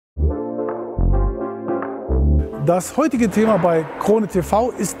Das heutige Thema bei Krone TV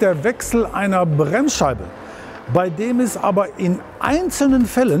ist der Wechsel einer Bremsscheibe, bei dem es aber in einzelnen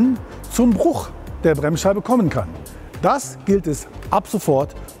Fällen zum Bruch der Bremsscheibe kommen kann. Das gilt es ab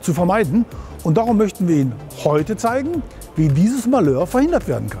sofort zu vermeiden und darum möchten wir Ihnen heute zeigen, wie dieses Malheur verhindert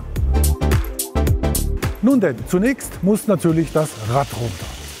werden kann. Nun denn, zunächst muss natürlich das Rad runter.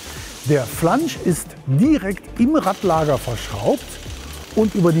 Der Flansch ist direkt im Radlager verschraubt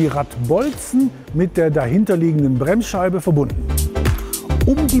und über die Radbolzen mit der dahinterliegenden Bremsscheibe verbunden.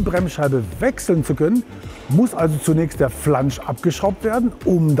 Um die Bremsscheibe wechseln zu können, muss also zunächst der Flansch abgeschraubt werden,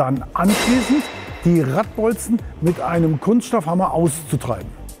 um dann anschließend die Radbolzen mit einem Kunststoffhammer auszutreiben.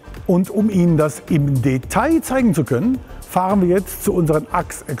 Und um Ihnen das im Detail zeigen zu können, fahren wir jetzt zu unseren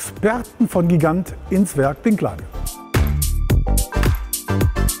Achsexperten von Gigant ins Werk Dinklage.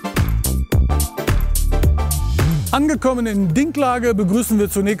 Angekommen in Dinklage begrüßen wir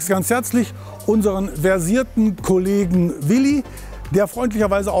zunächst ganz herzlich unseren versierten Kollegen Willi, der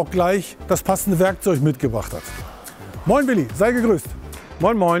freundlicherweise auch gleich das passende Werkzeug mitgebracht hat. Moin Willi, sei gegrüßt.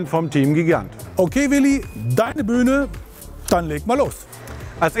 Moin Moin vom Team Gigant. Okay Willi, deine Bühne, dann leg mal los.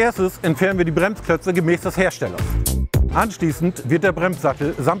 Als erstes entfernen wir die Bremsklötze gemäß des Herstellers. Anschließend wird der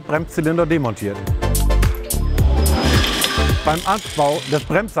Bremssattel samt Bremszylinder demontiert. Beim Anbau des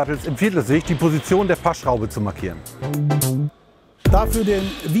Bremssattels empfiehlt es sich, die Position der Passschraube zu markieren. Da für den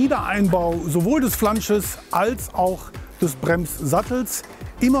Wiedereinbau sowohl des Flansches als auch des Bremssattels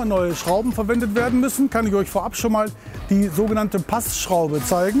immer neue Schrauben verwendet werden müssen, kann ich euch vorab schon mal die sogenannte Passschraube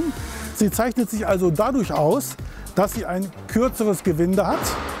zeigen. Sie zeichnet sich also dadurch aus, dass sie ein kürzeres Gewinde hat,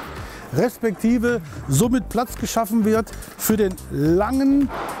 respektive somit Platz geschaffen wird für den langen,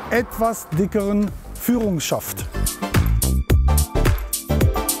 etwas dickeren Führungsschaft.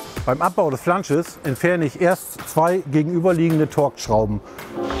 Beim Abbau des Flansches entferne ich erst zwei gegenüberliegende Torx-Schrauben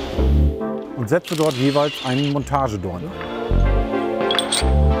und setze dort jeweils einen Montagedorn.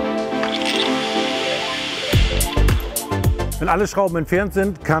 Wenn alle Schrauben entfernt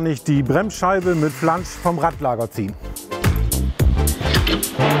sind, kann ich die Bremsscheibe mit Flansch vom Radlager ziehen.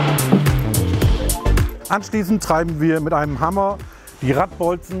 Anschließend treiben wir mit einem Hammer die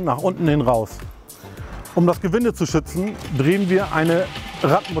Radbolzen nach unten hin raus. Um das Gewinde zu schützen, drehen wir eine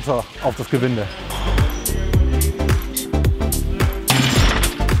Radmutter auf das Gewinde.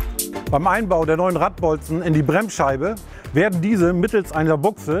 Beim Einbau der neuen Radbolzen in die Bremsscheibe werden diese mittels einer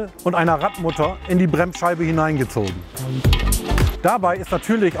Buchse und einer Radmutter in die Bremsscheibe hineingezogen. Dabei ist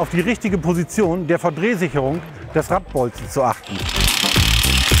natürlich auf die richtige Position der Verdrehsicherung des Radbolzens zu achten.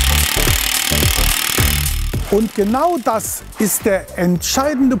 Und genau das ist der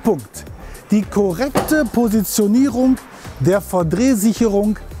entscheidende Punkt. Die korrekte Positionierung der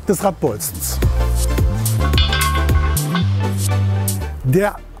Verdrehsicherung des Radbolzens.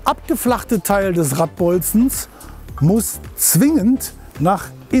 Der abgeflachte Teil des Radbolzens muss zwingend nach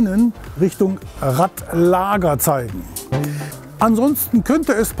innen Richtung Radlager zeigen. Ansonsten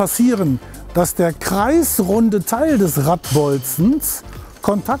könnte es passieren, dass der kreisrunde Teil des Radbolzens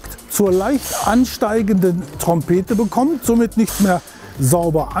Kontakt zur leicht ansteigenden Trompete bekommt, somit nicht mehr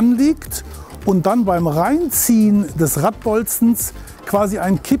sauber anliegt und dann beim Reinziehen des Radbolzens quasi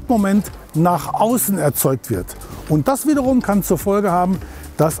ein Kippmoment nach außen erzeugt wird. Und das wiederum kann zur Folge haben,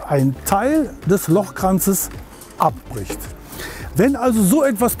 dass ein Teil des Lochkranzes abbricht. Wenn also so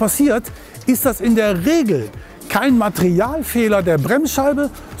etwas passiert, ist das in der Regel kein Materialfehler der Bremsscheibe,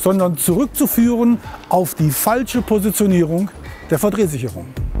 sondern zurückzuführen auf die falsche Positionierung der Verdrehsicherung.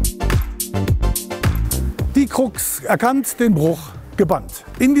 Die Krux erkannt, den Bruch gebannt.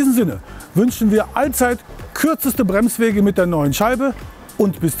 In diesem Sinne wünschen wir allzeit kürzeste Bremswege mit der neuen Scheibe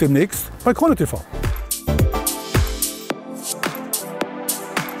und bis demnächst bei Krone TV.